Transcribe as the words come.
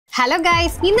Hello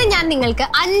guys, ഇന്ന് ഞാൻ നിങ്ങൾക്ക്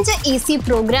 5 ഈസി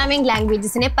പ്രോഗ്രാമിംഗ്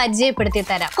ലാംഗ്വേജസിനെ പരിചയപ്പെടുത്തി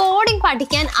തരാം. കോഡിംഗ്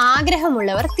പഠിക്കാൻ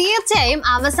ആഗ്രഹമുള്ളവർ തീർച്ചയായും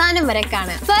അവസാനം വരെ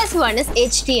കാണുക. First one is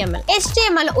HTML.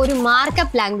 HTML ഒരു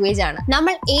മാർക്കപ്പ് ലാംഗ്വേജ് ആണ്.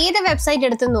 നമ്മൾ ഏത് വെബ്സൈറ്റ്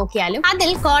എടുത്ത് നോക്കിയാലും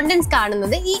അതിൽ കോണ്ടന്റ്സ്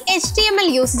കാണുന്നത് ഈ HTML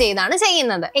യൂസ് ചെയ്താണ്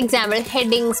ചെയ്യുന്നത്. Example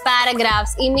headings,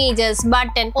 paragraphs, images,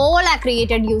 button all are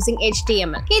created using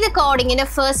HTML. ഇത് കോഡിംഗിന്റെ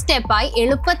ഫസ്റ്റ് സ്റ്റെപ്പ് ആയി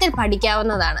എളുപ്പത്തിൽ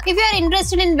പഠിക്കാവുന്നതാണ്. If you are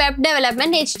interested in web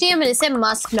development, HTML is a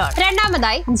must learn.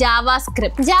 രണ്ടാമതായി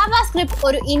JavaScript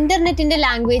ഒരു ഇന്റർനെറ്റിന്റെ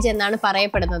ലാംഗ്വേജ് എന്നാണ്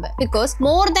പറയപ്പെടുന്നത്. Because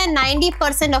more than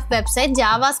 90% of website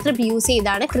JavaScript use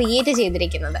ചെയ്താണ് create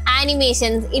ചെയ്തിരിക്കുന്നത്.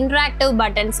 Animations, interactive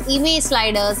buttons, image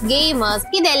sliders, gamers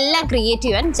ഇതെല്ലാം ക്രിയേറ്റ്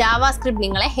ചെയ്യാൻ JavaScript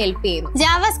നിങ്ങളെ ഹെൽപ്പ് ചെയ്യുന്നു.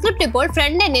 JavaScript ഇപ്പോൾ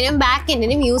ഫ്രണ്ട് എൻഡിനും ബാക്ക്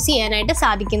എൻഡിനും യൂസ് ചെയ്യാനായിട്ട്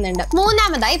സാധിക്കുന്നുണ്ട്.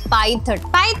 മൂന്നാമതായി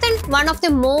Python one of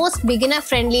the most beginner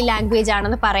friendly language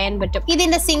ആണെന്ന് പറയാൻ പറ്റും.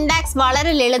 ഇതിന്റെ സിന്റാക്സ്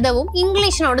വളരെ ലളിതവും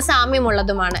ഇംഗ്ലീഷിനോട്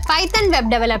സാമ്യമുള്ളതുമാണ്. Python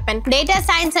web development, data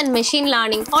science and machine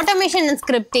learning, automation and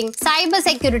scripting, cyber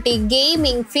security,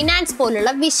 gaming, finance പോലുള്ള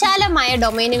വിശാലമായ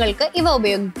ഡൊമൈനുകൾക്ക് ഇവ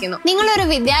ഉപയോഗിക്കുന്നു. നിങ്ങളൊരു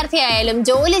വിദ്യാർത്ഥിയായാലും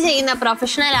ജോലി ചെയ്യുന്ന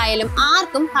പ്രൊഫഷണൽ ആയാലും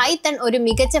ആർക്കും Python ഒരു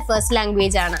മികച്ച ഫസ്റ്റ്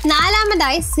ലാംഗ്വേജ് ആണ്.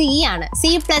 നാലാമതായി C ആണ്.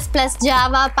 C++,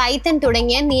 ജാവ, പൈത്തൺ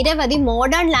തുടങ്ങിയ നിരവധി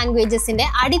മോഡേൺ ലാംഗ്വേജസിന്റെ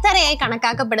അടിത്തറയായി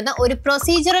കണക്കാക്കപ്പെടുന്ന ഒരു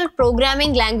പ്രൊസീജറൽ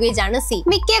പ്രോഗ്രാമിംഗ് ലാംഗ്വേജ് ആണ് C.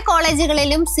 മിക്ക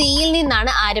കോളേജുകളിലും സിയിൽ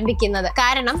നിന്നാണ് ആരംഭിക്കുന്നത്.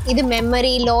 കാരണം ഇത്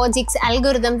മെമ്മറി, ലോജിക്സ്,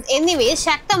 അൽഗോരിതംസ് എന്നിവയെ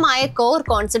ശക്തമായ കോർ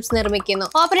കോൺസെപ്റ്റ്സ് നിർമ്മിക്കുന്നു.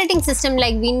 Operating system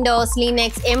like Windows,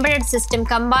 Linux, embedded system,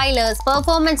 compilers,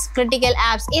 performance critical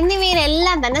apps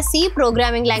എന്നിവയിലെല്ലാം തന്നെ C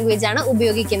പ്രോഗ്രാമിംഗ് ലാംഗ്വേജ് ആണ്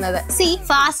ഉപയോഗിക്കുന്നത്. C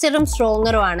ഫാസ്റ്ററും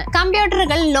സ്ട്രോങ്ങറും ആണ്.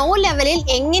 കമ്പ്യൂട്ടറുകൾ ലോ ലെവലിൽ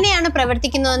എങ്ങനെയാണ്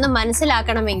പ്രവർത്തിക്കുന്നതെന്ന്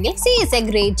മനസ്സിലാക്കണമെങ്കിൽ C is a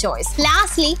great choice.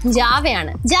 Lastly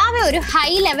ജാവയാണ്. Java ഒരു high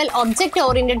level object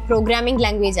oriented programming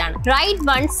language ആണ്. റൈറ്റ്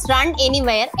വൺസ് റൺ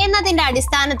എനിവെയർ എന്നതിന്റെ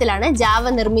അടിസ്ഥാനത്തിലാണ് ജാവ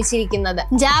നിർമ്മിച്ചിരിക്കുന്നത്.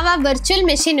 ജാവ വെർച്വൽ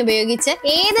മെഷീൻ ഉപയോഗിച്ച്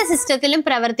ഏത് സിസ്റ്റത്തിലും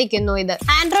പ്രവർത്തിക്കുന്നു. ഇത്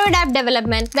Android app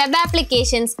development, web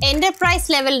applications, enterprise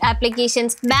level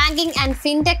applications, banking and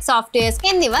fintech softwares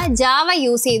എന്നിവ ജാവ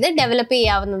യൂസ് ചെയ്ത് ഡെവലപ്പ്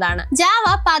ചെയ്യാവുന്നതാണ്. ജാവ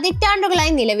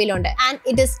പതിറ്റാണ്ടുകളായി നിലവിലുണ്ട് and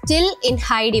it is still in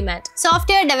high demand.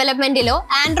 Software ഡെവലപ്മെന്റിലോ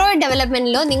Android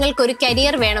ഡെവലപ്മെന്റിലോ നിങ്ങൾക്ക് ഒരു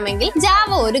കരിയർ വേണമെങ്കിൽ ജാവ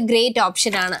ഒരു ഗ്രേറ്റ്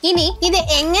ഓപ്ഷൻ ആണ്. ഇനി ഇത്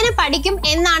എങ്ങനെ പഠിക്കും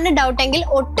എന്നാണ് ഡൗട്ടെങ്കിൽ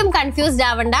ഒട്ടും കൺഫ്യൂസ്ഡ്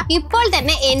ആവണ്ട. ഇപ്പോൾ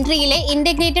തന്നെ എൻട്രിയിലെ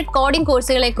ഇന്റഗ്രേറ്റഡ് കോഡിംഗ്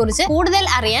കോഴ്സുകളെ കുറിച്ച് കൂടുതൽ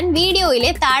അറിയാൻ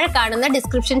വീഡിയോയിലെ താഴെ കാണുന്ന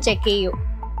ഡിസ്ക്രിപ്ഷൻ ചെക്ക് ചെയ്യൂ.